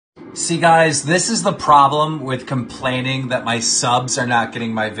See guys, this is the problem with complaining that my subs are not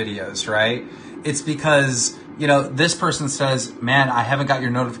getting my videos, right? It's because, you know, this person says, man, I haven't got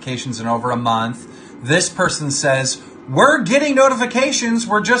your notifications in over a month. This person says, we're getting notifications,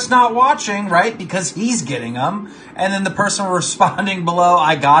 we're just not watching, right? Because he's getting them. And then the person responding below,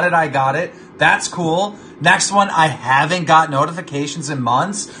 I got it. That's cool. Next one, I haven't got notifications in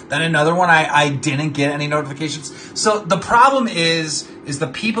months. Then another one, I didn't get any notifications. So the problem is the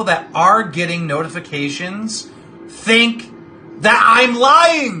people that are getting notifications think that I'm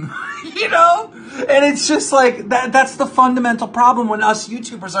lying, you know? And it's just like, that's the fundamental problem when us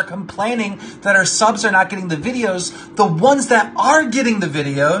YouTubers are complaining that our subs are not getting the videos. The ones that are getting the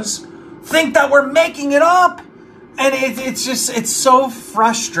videos think that we're making it up. And it's so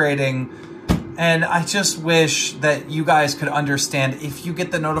frustrating. And I just wish that you guys could understand, if you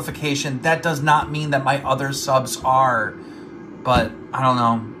get the notification, that does not mean that my other subs are. But I don't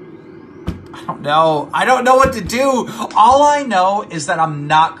know. I don't know what to do. All I know is that I'm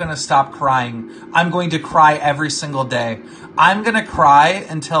not going to stop crying. I'm going to cry every single day. I'm going to cry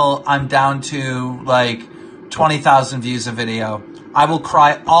until I'm down to like 20,000 views a video. I will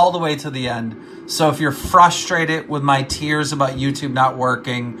cry all the way to the end. So if you're frustrated with my tears about YouTube not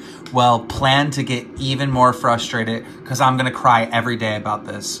working, well, plan to get even more frustrated, because I'm going to cry every day about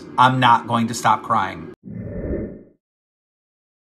this. I'm not going to stop crying.